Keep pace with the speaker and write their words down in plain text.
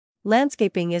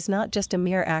Landscaping is not just a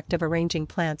mere act of arranging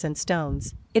plants and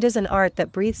stones, it is an art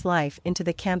that breathes life into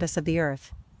the canvas of the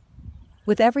earth.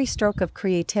 With every stroke of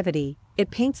creativity,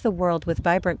 it paints the world with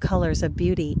vibrant colors of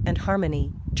beauty and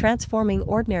harmony, transforming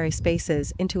ordinary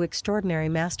spaces into extraordinary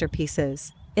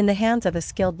masterpieces. In the hands of a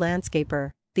skilled landscaper,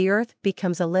 the earth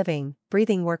becomes a living,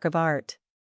 breathing work of art.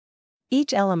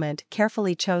 Each element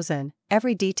carefully chosen,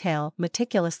 every detail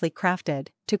meticulously crafted,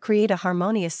 to create a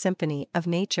harmonious symphony of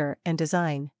nature and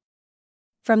design.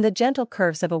 From the gentle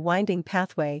curves of a winding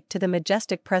pathway to the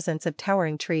majestic presence of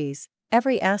towering trees,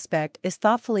 every aspect is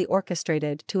thoughtfully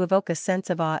orchestrated to evoke a sense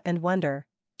of awe and wonder,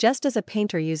 just as a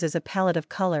painter uses a palette of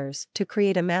colors to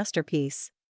create a masterpiece.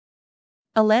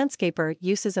 A landscaper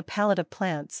uses a palette of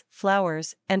plants,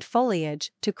 flowers, and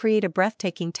foliage to create a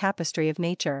breathtaking tapestry of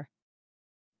nature.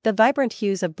 The vibrant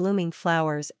hues of blooming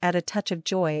flowers add a touch of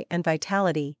joy and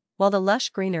vitality, while the lush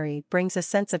greenery brings a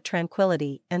sense of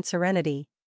tranquility and serenity.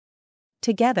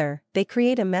 Together, they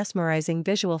create a mesmerizing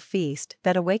visual feast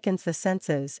that awakens the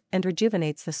senses and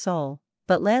rejuvenates the soul.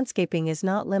 But landscaping is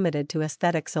not limited to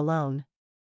aesthetics alone.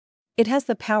 It has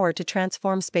the power to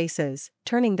transform spaces,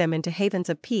 turning them into havens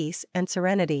of peace and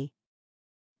serenity.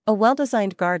 A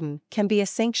well-designed garden can be a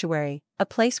sanctuary, a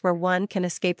place where one can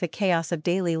escape the chaos of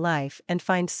daily life and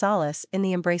find solace in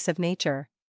the embrace of nature.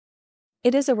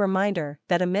 It is a reminder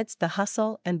that amidst the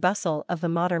hustle and bustle of the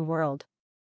modern world,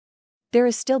 there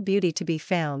is still beauty to be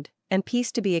found, and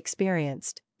peace to be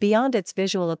experienced. Beyond its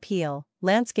visual appeal,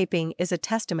 landscaping is a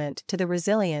testament to the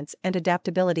resilience and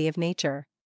adaptability of nature.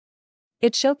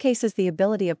 It showcases the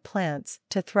ability of plants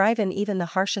to thrive in even the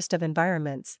harshest of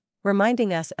environments,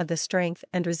 reminding us of the strength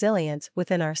and resilience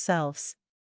within ourselves.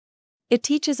 It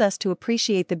teaches us to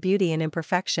appreciate the beauty in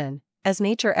imperfection, as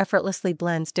nature effortlessly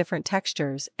blends different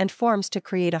textures and forms to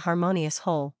create a harmonious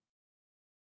whole.